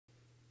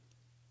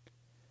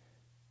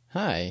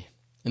Hi,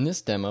 in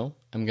this demo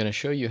I'm going to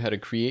show you how to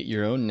create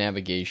your own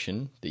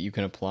navigation that you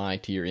can apply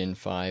to your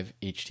in5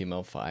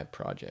 HTML5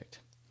 project.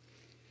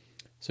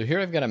 So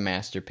here I've got a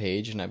master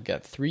page and I've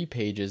got 3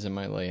 pages in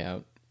my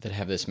layout that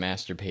have this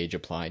master page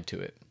applied to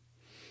it.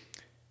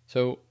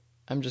 So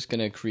I'm just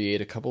going to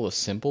create a couple of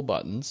simple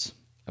buttons,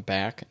 a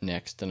back,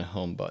 next, and a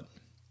home button.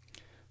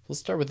 Let's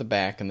start with the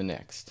back and the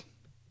next.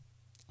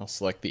 I'll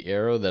select the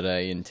arrow that I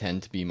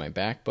intend to be my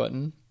back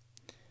button.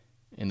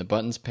 In the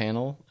buttons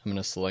panel, I'm going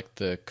to select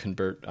the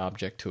convert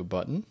object to a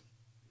button,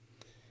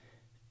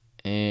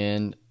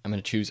 and I'm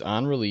going to choose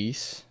on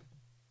release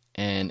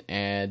and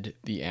add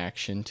the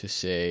action to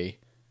say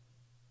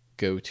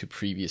go to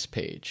previous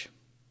page.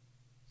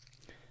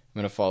 I'm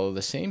going to follow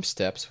the same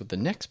steps with the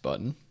next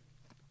button,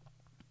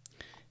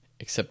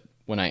 except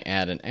when I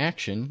add an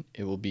action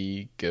it will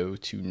be go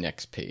to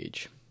next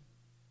page.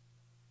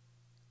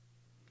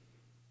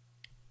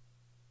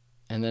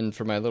 And then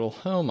for my little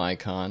home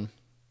icon,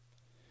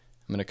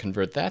 I'm going to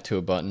convert that to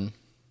a button,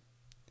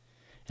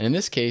 and in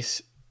this case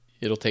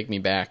it'll take me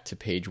back to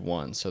page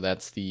 1, so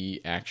that's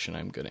the action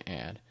I'm going to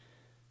add.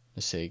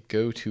 Let's say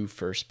go to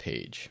first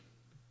page.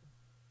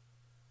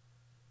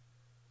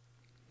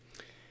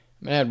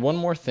 I'm going to add one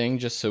more thing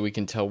just so we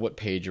can tell what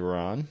page we're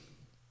on.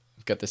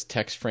 I've got this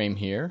text frame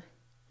here,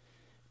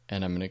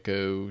 and I'm going to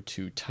go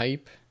to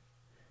type,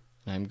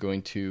 and I'm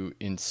going to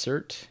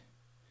insert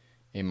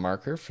a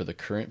marker for the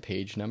current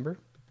page number.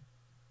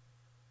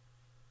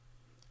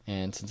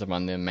 And since I'm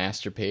on the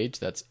master page,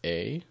 that's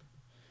A.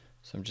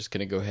 So I'm just going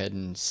to go ahead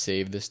and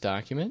save this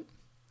document.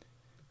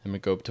 I'm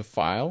going to go up to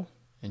File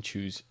and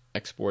choose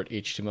Export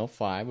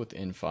HTML5 with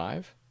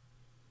in5.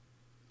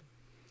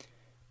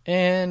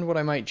 And what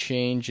I might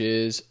change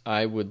is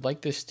I would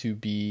like this to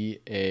be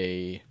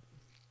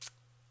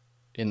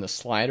in the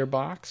slider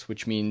box,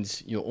 which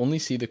means you'll only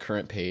see the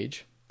current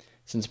page.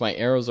 Since my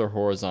arrows are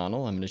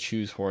horizontal, I'm going to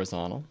choose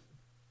horizontal.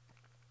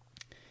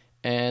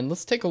 And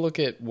let's take a look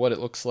at what it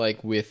looks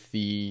like with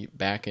the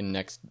back and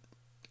next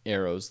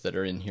arrows that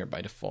are in here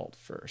by default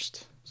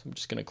first. So I'm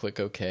just going to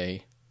click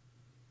OK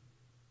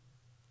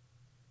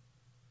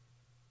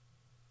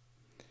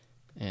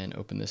and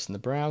open this in the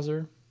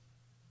browser.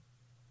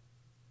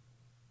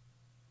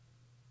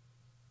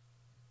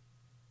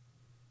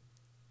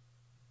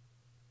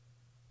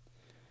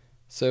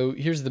 So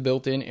here's the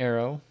built-in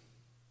arrow.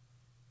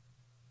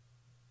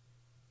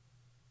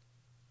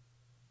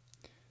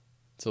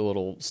 It's a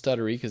little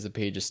stuttery because the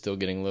page is still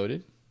getting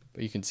loaded,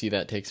 but you can see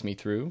that takes me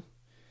through.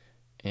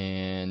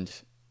 And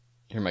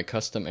here my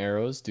custom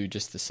arrows do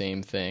just the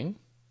same thing.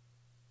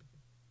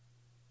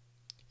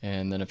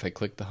 And then if I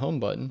click the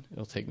home button,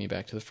 it'll take me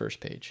back to the first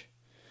page.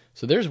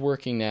 So there's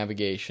working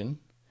navigation.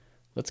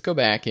 Let's go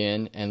back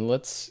in and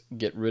let's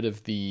get rid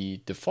of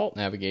the default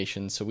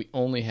navigation so we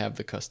only have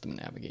the custom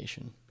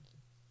navigation.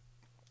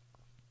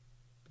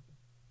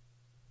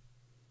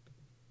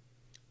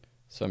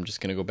 So I'm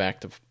just going to go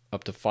back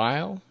up to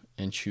File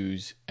and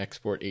choose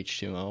Export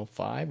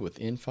HTML5 with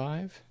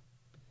in5.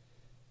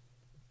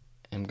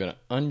 I'm going to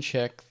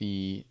uncheck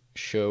the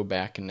Show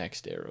Back and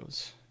Next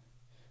Arrows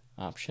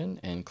option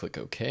and click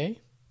OK.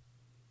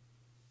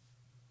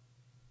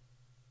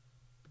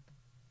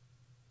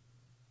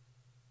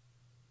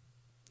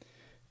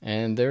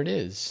 And there it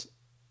is.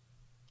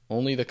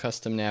 Only the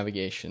custom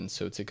navigation,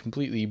 so it's a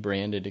completely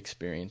branded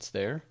experience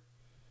there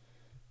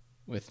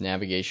with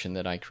navigation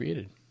that I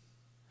created.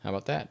 How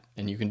about that?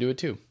 And you can do it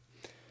too.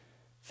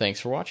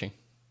 Thanks for watching.